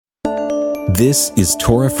This is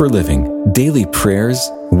Torah for Living, daily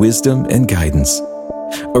prayers, wisdom, and guidance.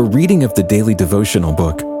 A reading of the daily devotional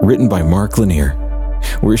book written by Mark Lanier.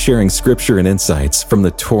 We're sharing scripture and insights from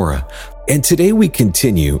the Torah, and today we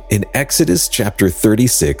continue in Exodus chapter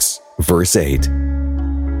 36, verse 8.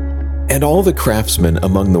 And all the craftsmen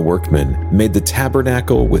among the workmen made the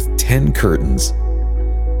tabernacle with 10 curtains.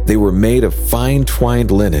 They were made of fine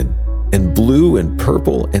twined linen and blue and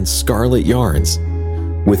purple and scarlet yarns,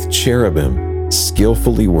 with cherubim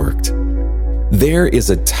skillfully worked. There is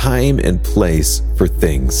a time and place for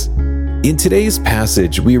things. In today's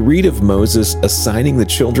passage, we read of Moses assigning the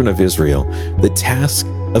children of Israel the task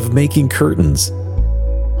of making curtains.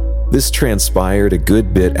 This transpired a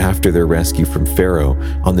good bit after their rescue from Pharaoh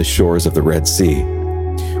on the shores of the Red Sea.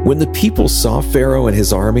 When the people saw Pharaoh and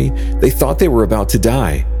his army, they thought they were about to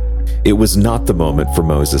die. It was not the moment for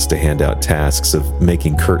Moses to hand out tasks of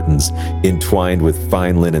making curtains entwined with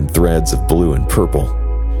fine linen threads of blue and purple.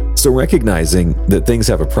 So recognizing that things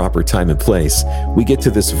have a proper time and place, we get to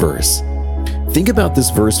this verse. Think about this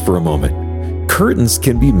verse for a moment. Curtains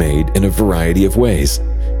can be made in a variety of ways.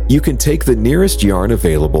 You can take the nearest yarn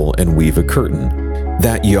available and weave a curtain.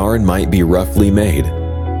 That yarn might be roughly made.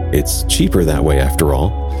 It's cheaper that way after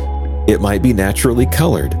all. It might be naturally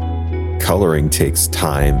colored. Coloring takes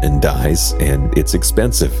time and dyes, and it's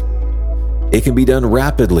expensive. It can be done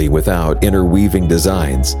rapidly without interweaving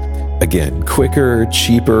designs. Again, quicker,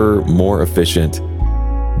 cheaper, more efficient.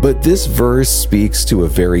 But this verse speaks to a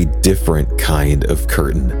very different kind of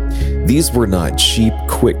curtain. These were not cheap,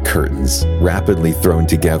 quick curtains, rapidly thrown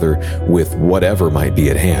together with whatever might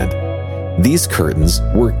be at hand. These curtains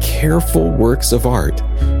were careful works of art,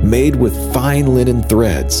 made with fine linen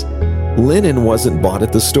threads. Linen wasn't bought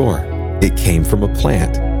at the store. It came from a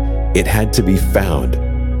plant. It had to be found,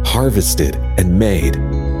 harvested, and made.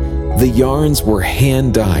 The yarns were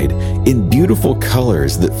hand-dyed in beautiful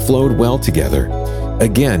colors that flowed well together.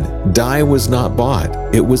 Again, dye was not bought,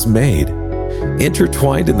 it was made.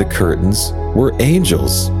 Intertwined in the curtains were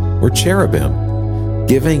angels or cherubim,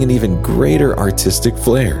 giving an even greater artistic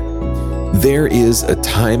flair. There is a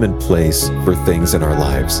time and place for things in our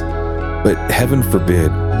lives, but heaven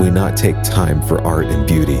forbid we not take time for art and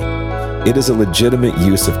beauty. It is a legitimate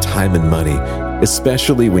use of time and money,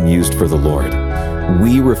 especially when used for the Lord.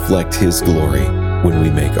 We reflect His glory when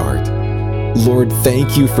we make art. Lord,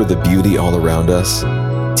 thank you for the beauty all around us.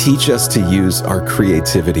 Teach us to use our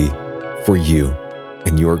creativity for you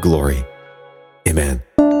and your glory. Amen.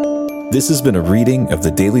 This has been a reading of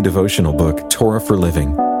the daily devotional book, Torah for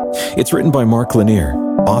Living. It's written by Mark Lanier,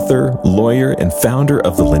 author, lawyer, and founder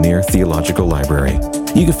of the Lanier Theological Library.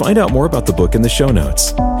 You can find out more about the book in the show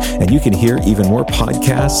notes. And you can hear even more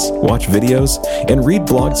podcasts, watch videos, and read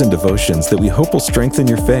blogs and devotions that we hope will strengthen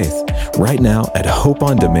your faith right now at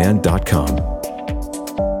hopeondemand.com.